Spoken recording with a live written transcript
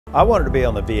I wanted to be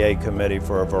on the VA committee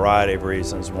for a variety of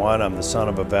reasons. One, I'm the son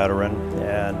of a veteran,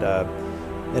 and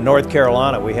in North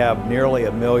Carolina we have nearly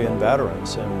 1 million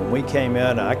veterans, and when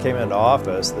I came into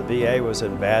office, the VA was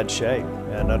in bad shape,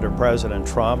 and under President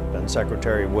Trump and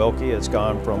Secretary Wilkie, it's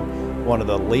gone from one of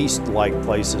the least liked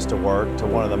places to work to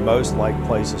one of the most liked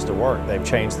places to work. They've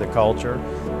changed the culture,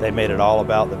 they made it all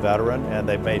about the veteran, and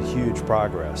they've made huge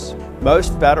progress.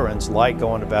 Most veterans like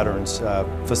going to veterans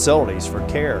facilities for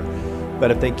care. But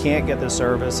if they can't get the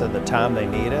service at the time they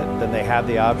need it, then they have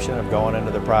the option of going into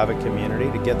the private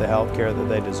community to get the health care that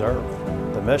they deserve.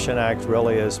 The Mission Act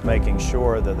really is making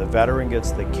sure that the veteran gets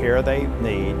the care they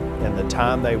need in the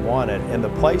time they want it, in the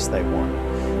place they want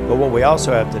it. But what we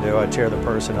also have to do, I chair the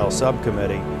Personnel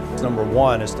Subcommittee, number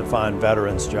one is to find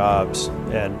veterans jobs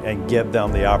and give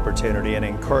them the opportunity and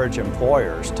encourage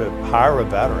employers to hire a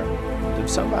veteran. If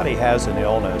somebody has an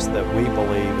illness that we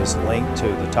believe is linked to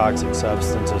the toxic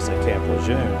substances at Camp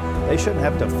Lejeune, they shouldn't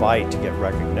have to fight to get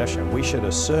recognition. We should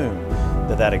assume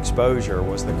that that exposure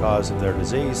was the cause of their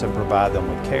disease and provide them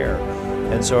with care.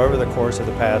 And so over the course of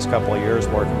the past couple of years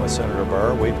working with Senator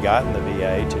Burr, we've gotten the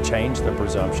VA to change the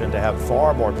presumption to have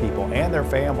far more people and their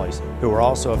families who are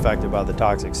also affected by the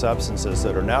toxic substances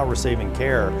that are now receiving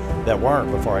care that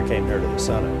weren't before I came here to the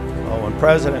Senate. Well, when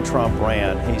President Trump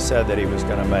ran, he said that he was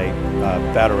going to make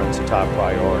veterans a top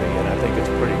priority, and I think it's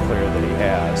pretty clear that he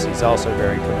has. He's also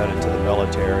very committed to the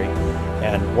military,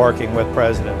 and working with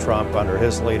President Trump under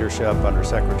his leadership, under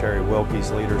Secretary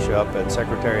Wilkie's leadership, and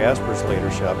Secretary Esper's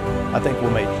leadership, I think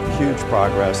we'll make huge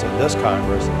progress in this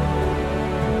Congress